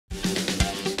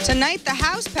Tonight, the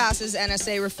House passes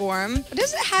NSA reform, but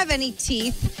does it have any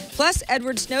teeth? Plus,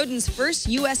 Edward Snowden's first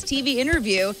U.S. TV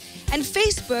interview, and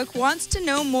Facebook wants to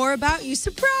know more about you.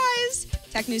 Surprise!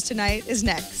 Tech News Tonight is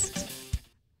next.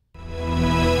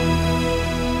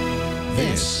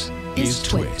 This is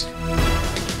Twit.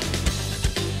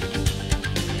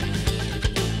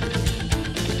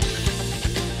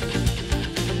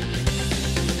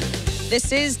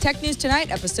 This is Tech News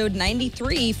Tonight, episode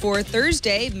 93 for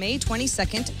Thursday, May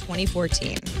 22nd,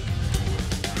 2014.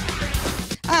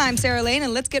 I'm Sarah Lane,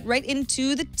 and let's get right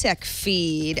into the tech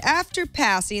feed. After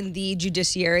passing the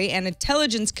Judiciary and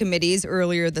Intelligence Committees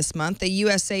earlier this month, the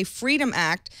USA Freedom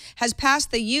Act has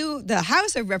passed the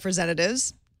House of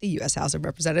Representatives, the U.S. House of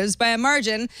Representatives, by a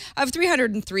margin of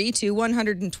 303 to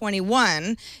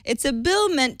 121. It's a bill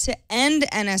meant to end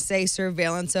NSA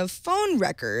surveillance of phone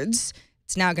records.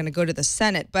 It's now going to go to the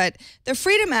Senate, but the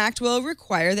Freedom Act will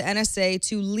require the NSA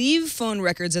to leave phone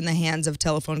records in the hands of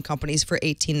telephone companies for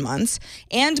 18 months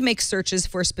and make searches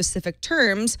for specific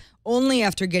terms only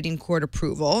after getting court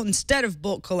approval instead of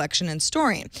bulk collection and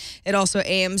storing. It also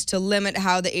aims to limit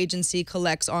how the agency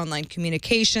collects online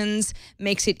communications,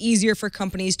 makes it easier for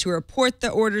companies to report the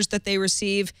orders that they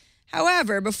receive.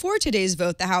 However, before today's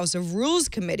vote, the House of Rules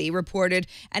Committee reported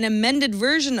an amended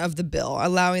version of the bill,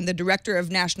 allowing the Director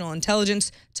of National Intelligence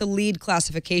to lead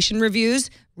classification reviews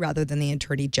rather than the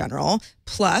Attorney General.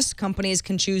 Plus, companies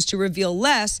can choose to reveal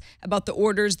less about the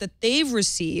orders that they've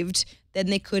received than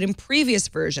they could in previous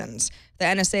versions. The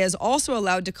NSA is also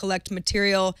allowed to collect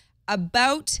material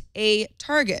about a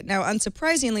target. Now,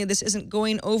 unsurprisingly, this isn't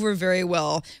going over very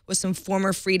well with some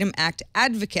former Freedom Act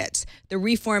advocates. The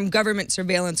Reform Government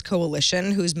Surveillance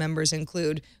Coalition, whose members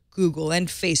include Google and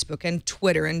Facebook and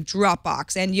Twitter and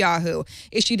Dropbox and Yahoo,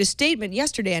 issued a statement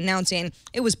yesterday announcing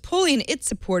it was pulling its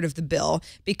support of the bill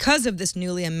because of this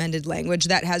newly amended language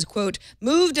that has, quote,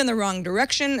 moved in the wrong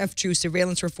direction of true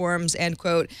surveillance reforms, and,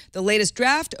 quote, the latest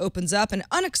draft opens up an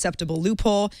unacceptable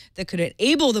loophole that could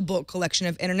enable the bulk collection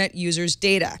of internet users'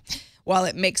 data. While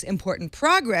it makes important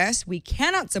progress, we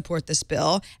cannot support this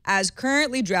bill as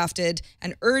currently drafted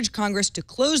and urge Congress to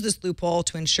close this loophole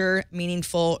to ensure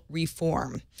meaningful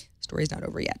reform. Story's not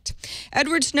over yet.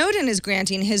 Edward Snowden is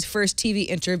granting his first TV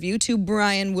interview to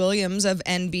Brian Williams of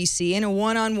NBC in a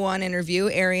one-on-one interview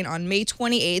airing on May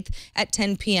 28th at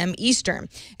 10 p.m. Eastern.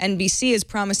 NBC is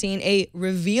promising a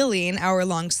revealing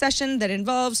hour-long session that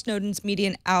involves Snowden's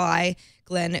media ally,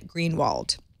 Glenn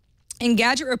Greenwald.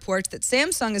 Engadget reports that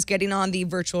Samsung is getting on the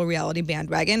virtual reality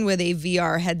bandwagon with a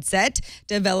VR headset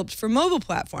developed for mobile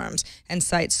platforms, and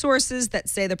cites sources that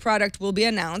say the product will be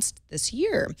announced this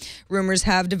year. Rumors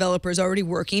have developers already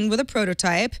working with a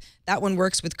prototype. That one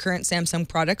works with current Samsung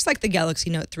products like the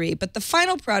Galaxy Note 3, but the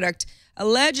final product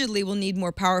allegedly will need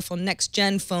more powerful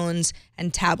next-gen phones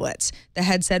and tablets. The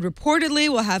headset reportedly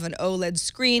will have an OLED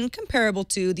screen comparable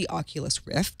to the Oculus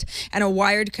Rift and a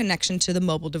wired connection to the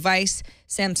mobile device.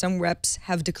 Samsung reps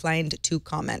have declined to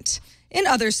comment. In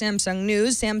other Samsung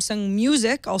news, Samsung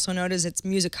Music, also known as its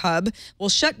Music Hub, will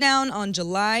shut down on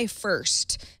July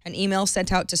 1st. An email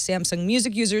sent out to Samsung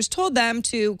Music users told them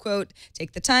to, quote,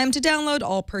 take the time to download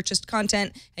all purchased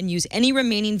content and use any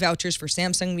remaining vouchers for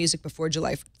Samsung Music before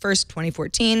July 1st,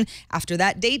 2014. After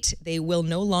that date, they will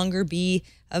no longer be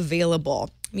available.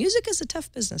 Music is a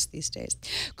tough business these days.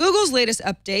 Google's latest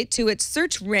update to its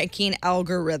search ranking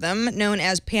algorithm, known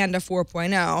as Panda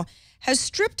 4.0, has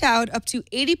stripped out up to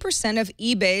 80% of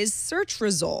eBay's search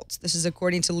results. This is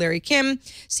according to Larry Kim,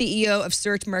 CEO of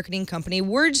search marketing company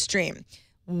WordStream.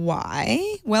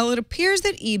 Why? Well, it appears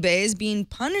that eBay is being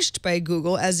punished by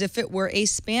Google as if it were a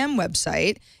spam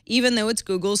website, even though it's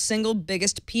Google's single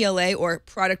biggest PLA, or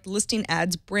product listing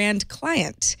ads, brand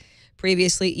client.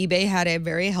 Previously, eBay had a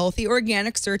very healthy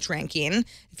organic search ranking.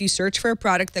 If you search for a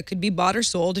product that could be bought or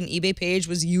sold, an eBay page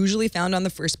was usually found on the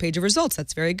first page of results.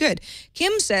 That's very good.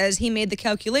 Kim says he made the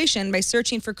calculation by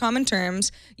searching for common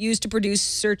terms used to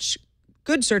produce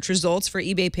good search results for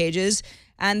eBay pages,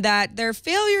 and that their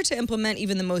failure to implement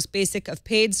even the most basic of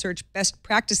paid search best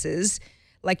practices,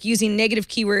 like using negative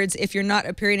keywords if you're not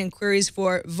appearing in queries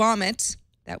for vomit,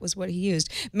 that was what he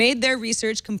used, made their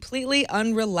research completely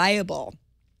unreliable.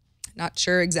 Not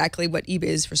sure exactly what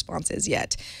eBay's response is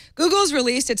yet. Google's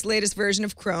released its latest version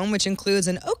of Chrome, which includes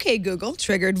an OK Google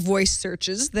triggered voice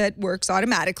searches that works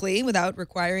automatically without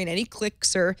requiring any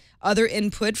clicks or other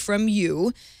input from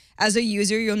you. As a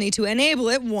user, you'll need to enable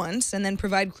it once and then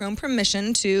provide Chrome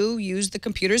permission to use the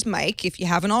computer's mic if you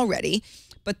haven't already.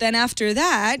 But then after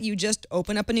that, you just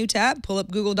open up a new tab, pull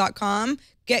up google.com,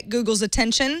 get Google's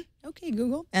attention, OK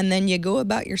Google, and then you go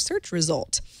about your search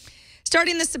result.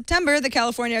 Starting this September, the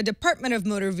California Department of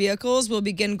Motor Vehicles will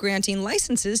begin granting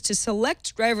licenses to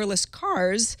select driverless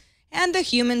cars and the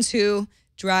humans who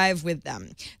drive with them.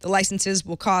 The licenses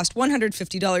will cost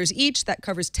 $150 each. That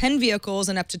covers 10 vehicles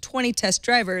and up to 20 test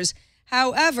drivers.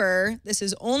 However, this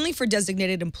is only for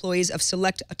designated employees of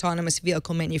select autonomous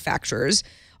vehicle manufacturers.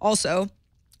 Also,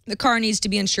 the car needs to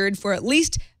be insured for at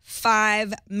least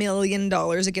 $5 million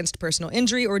against personal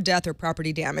injury or death or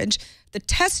property damage. The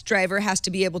test driver has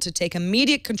to be able to take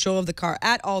immediate control of the car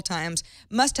at all times,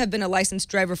 must have been a licensed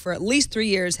driver for at least 3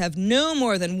 years, have no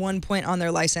more than 1 point on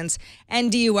their license,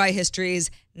 and DUI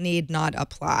histories need not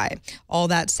apply. All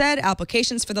that said,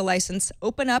 applications for the license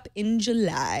open up in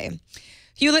July.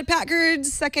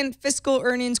 Hewlett-Packard's second fiscal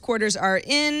earnings quarters are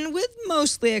in, with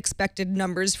mostly expected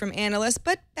numbers from analysts,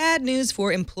 but bad news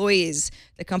for employees.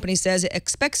 The company says it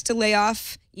expects to lay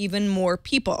off even more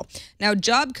people. Now,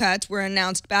 job cuts were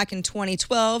announced back in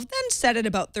 2012, then set at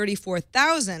about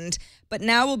 34,000, but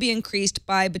now will be increased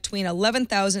by between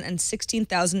 11,000 and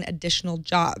 16,000 additional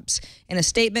jobs. In a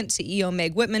statement, CEO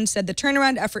Meg Whitman said the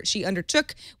turnaround effort she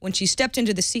undertook when she stepped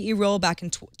into the CEO role back in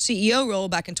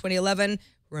 2011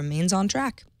 remains on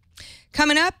track.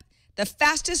 Coming up, the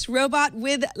fastest robot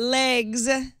with legs.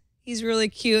 He's really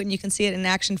cute, and you can see it in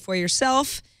action for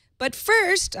yourself. But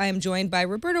first, I am joined by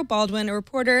Roberto Baldwin, a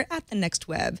reporter at The Next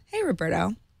Web. Hey,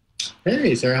 Roberto.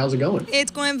 Hey, Sarah, how's it going?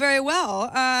 It's going very well.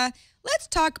 Let's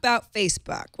talk about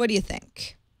Facebook. What do you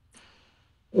think?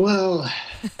 Well,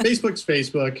 Facebook's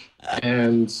Facebook,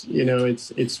 and you know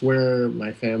it's where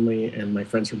my family and my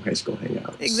friends from high school hang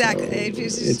out. Exactly.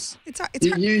 So it's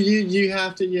hard. you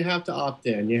have to opt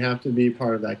in. You have to be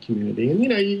part of that community. And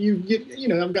you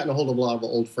know I've gotten a hold of a lot of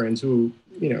old friends who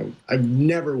I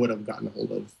never would have gotten a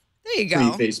hold of. There you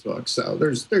go. Pre-Facebook. So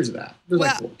there's that. There's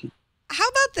like 4 people. How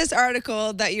about this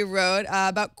article that you wrote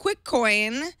about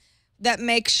QuickCoin that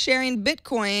makes sharing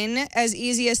Bitcoin as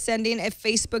easy as sending a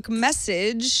Facebook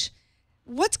message?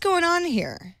 What's going on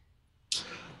here?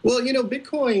 Well,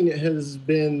 Bitcoin has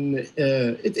been,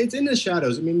 it's in the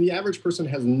shadows. I mean, the average person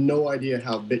has no idea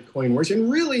how Bitcoin works.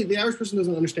 And really, the average person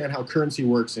doesn't understand how currency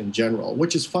works in general,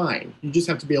 which is fine. You just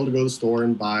have to be able to go to the store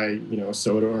and buy, a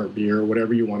soda or a beer or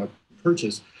whatever you want to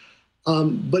purchase.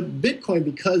 But Bitcoin,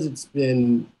 because it's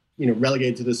been,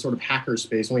 relegated to this sort of hacker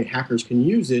space, only hackers can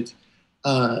use it,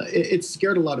 it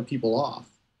scared a lot of people off.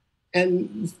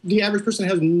 And the average person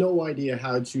has no idea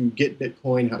how to get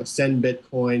Bitcoin, how to send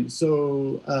Bitcoin.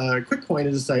 So QuickCoin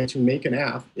has decided to make an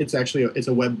app. It's actually it's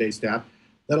a web-based app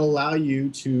that'll allow you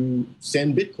to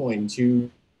send Bitcoin to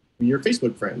your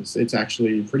Facebook friends. It's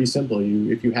actually pretty simple.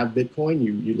 If you have Bitcoin,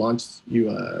 you launch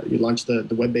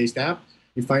the web-based app.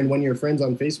 You find one of your friends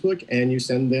on Facebook and you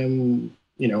send them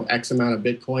X amount of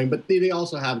Bitcoin. But they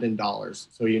also have it in dollars,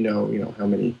 so how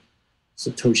many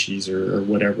Satoshis or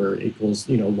whatever equals,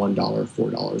 $1, $4,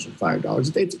 or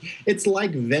 $5. It's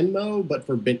like Venmo, but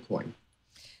for Bitcoin.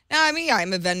 Now,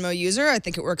 I'm a Venmo user. I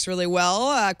think it works really well.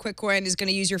 QuickCoin is going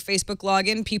to use your Facebook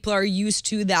login. People are used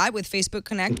to that with Facebook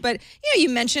Connect. But, you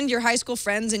mentioned your high school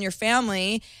friends and your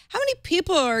family. How many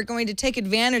people are going to take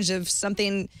advantage of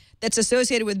something that's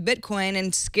associated with Bitcoin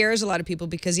and scares a lot of people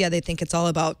because, they think it's all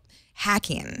about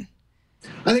hacking?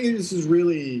 I think this is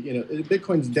really,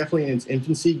 Bitcoin's definitely in its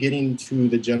infancy, getting to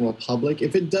the general public.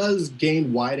 If it does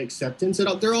gain wide acceptance,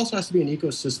 there also has to be an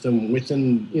ecosystem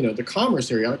within, the commerce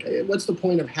area. Like, what's the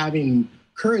point of having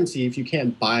currency if you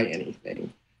can't buy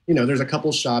anything? There's a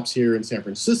couple shops here in San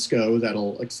Francisco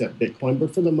that'll accept Bitcoin,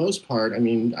 but for the most part,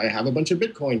 I have a bunch of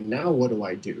Bitcoin. Now what do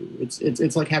I do?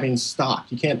 It's like having stock.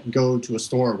 You can't go to a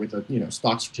store with a,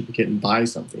 stock certificate and buy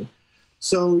something.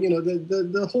 So,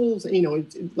 the whole,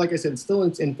 like I said, it's still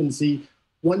in its infancy.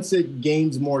 Once it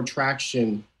gains more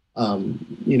traction, more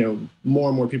and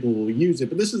more people will use it.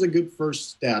 But this is a good first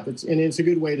step. It's a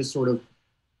good way to sort of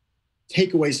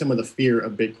take away some of the fear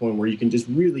of Bitcoin, where you can just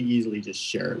really easily just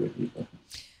share it with people.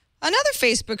 Another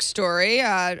Facebook story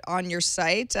on your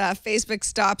site. Facebook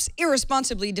stops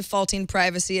irresponsibly defaulting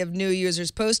privacy of new users'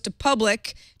 posts to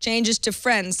public, changes to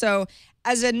friends. So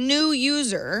as a new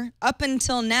user, up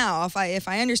until now, if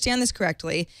I understand this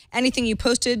correctly, anything you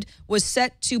posted was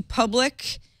set to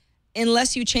public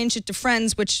unless you changed it to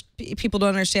friends, which people don't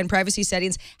understand privacy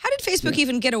settings. How did Facebook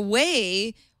even get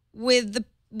away with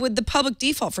the public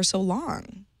default for so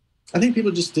long? I think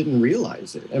people just didn't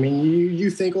realize it.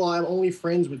 You think, well, I'm only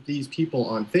friends with these people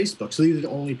on Facebook, so these are the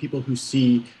only people who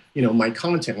see my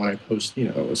content when I post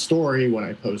a story, when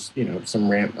I post a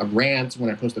rant, when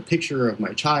I post a picture of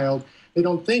my child. They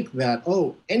don't think that,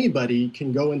 anybody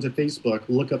can go into Facebook,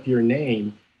 look up your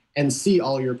name, and see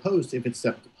all your posts if it's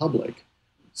set to public.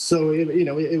 So,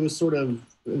 it was sort of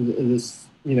this,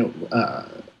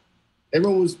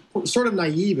 everyone was sort of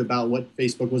naive about what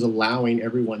Facebook was allowing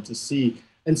everyone to see.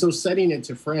 And so setting it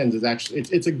to friends is actually,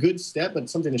 it's a good step, but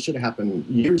something that should have happened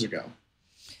years ago.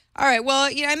 All right. Well,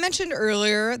 I mentioned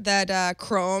earlier that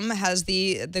Chrome has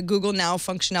the Google Now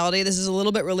functionality. This is a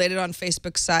little bit related on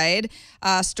Facebook's side.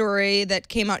 A story that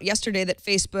came out yesterday that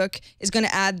Facebook is going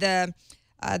to add the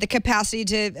capacity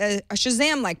to a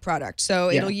Shazam-like product. So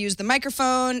it'll use the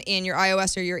microphone in your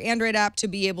iOS or your Android app to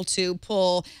be able to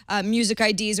pull music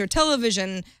IDs or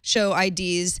television show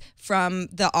IDs from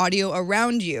the audio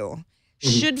around you.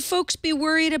 Mm-hmm. Should folks be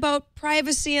worried about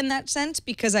privacy in that sense?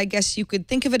 Because I guess you could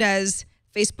think of it as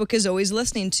Facebook is always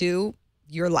listening to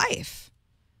your life.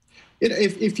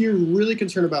 If you're really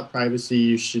concerned about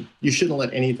privacy, you shouldn't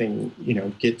let anything,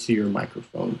 get to your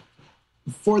microphone.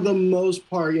 For the most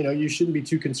part, you shouldn't be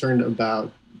too concerned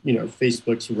about,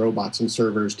 Facebook's robots and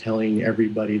servers telling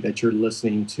everybody that you're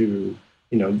listening to,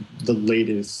 the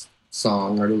latest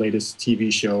song or the latest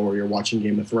TV show, or you're watching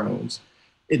Game of Thrones.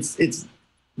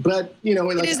 But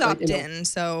it is opt-in,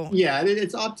 so yeah,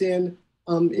 it's opt-in.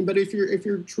 But if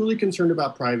you're truly concerned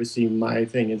about privacy, my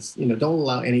thing is, don't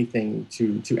allow anything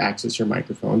to access your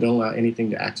microphone. Don't allow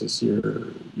anything to access your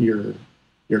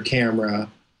camera.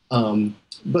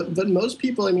 But most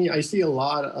people, I see a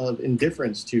lot of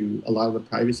indifference to a lot of the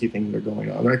privacy things that are going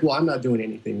on. They're like, well, I'm not doing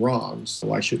anything wrong,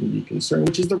 so I shouldn't be concerned,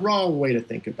 which is the wrong way to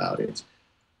think about it.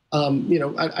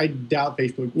 I doubt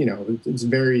Facebook,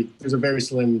 there's a very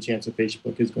slim chance that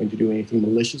Facebook is going to do anything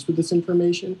malicious with this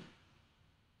information.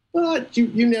 But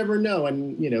you never know.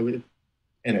 And, with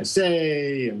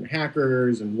NSA and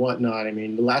hackers and whatnot,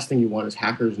 the last thing you want is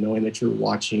hackers knowing that you're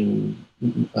watching,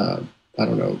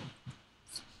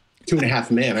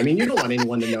 2.5 Men. You don't want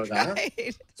anyone to know that.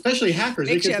 Right. Especially hackers,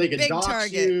 because they could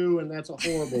dox you, and that's a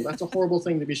horrible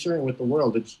thing to be sharing with the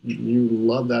world. You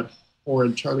love that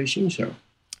horrid Charlie Sheen show.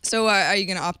 So are you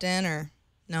going to opt in or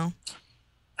no?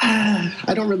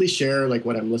 I don't really share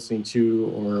what I'm listening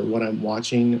to or what I'm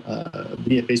watching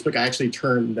via Facebook. I actually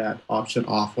turn that option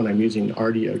off when I'm using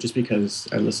RDO, just because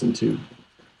I listen to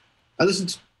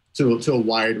a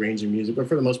wide range of music. But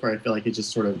for the most part, I feel like it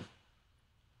just sort of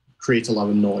creates a lot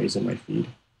of noise in my feed.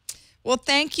 Well,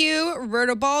 thank you,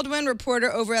 Roberto Baldwin,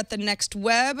 reporter over at The Next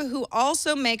Web, who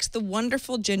also makes the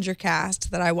wonderful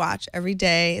Gingercast that I watch every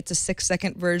day. It's a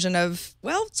 6-second version of,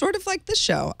 sort of like this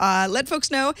show. Let folks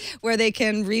know where they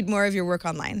can read more of your work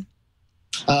online.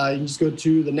 You can just go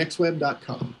to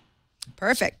thenextweb.com.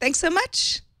 Perfect. Thanks so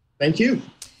much. Thank you.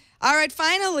 All right,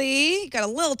 finally, got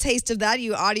a little taste of that,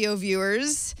 you audio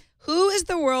viewers. Who is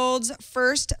the world's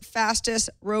first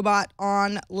fastest robot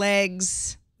on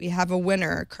legs? We have a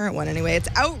winner, a current one anyway. It's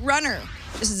Outrunner.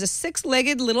 This is a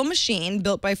 6-legged little machine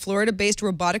built by Florida-based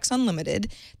Robotics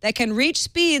Unlimited that can reach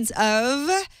speeds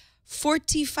of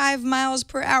 45 miles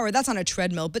per hour. That's on a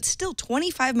treadmill, but still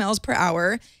 25 miles per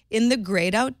hour in the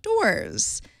great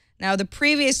outdoors. Now, the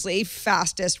previously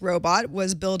fastest robot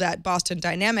was built at Boston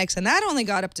Dynamics, and that only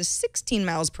got up to 16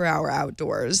 miles per hour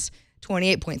outdoors.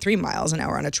 28.3 miles an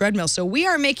hour on a treadmill. So we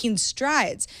are making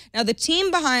strides. Now, the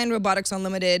team behind Robotics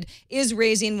Unlimited is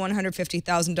raising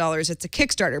 $150,000. It's a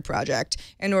Kickstarter project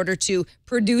in order to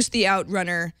produce the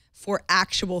Outrunner for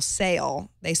actual sale.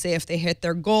 They say if they hit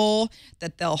their goal,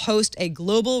 that they'll host a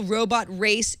global robot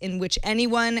race in which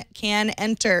anyone can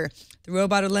enter. The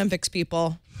Robot Olympics,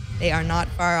 people, they are not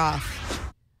far off.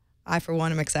 I, for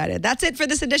one, am excited. That's it for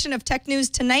this edition of Tech News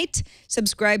Tonight.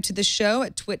 Subscribe to the show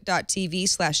at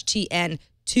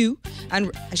twit.tv/TN2.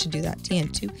 And I should do that,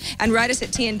 TN2. And write us at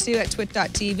TN2 at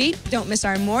twit.tv. Don't miss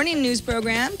our morning news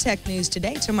program, Tech News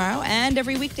Today, tomorrow and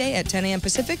every weekday at 10 a.m.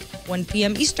 Pacific, 1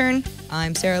 p.m. Eastern.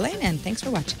 I'm Sarah Lane, and thanks for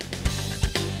watching.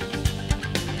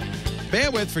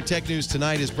 Bandwidth for Tech News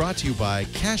Tonight is brought to you by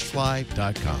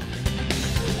CashFly.com.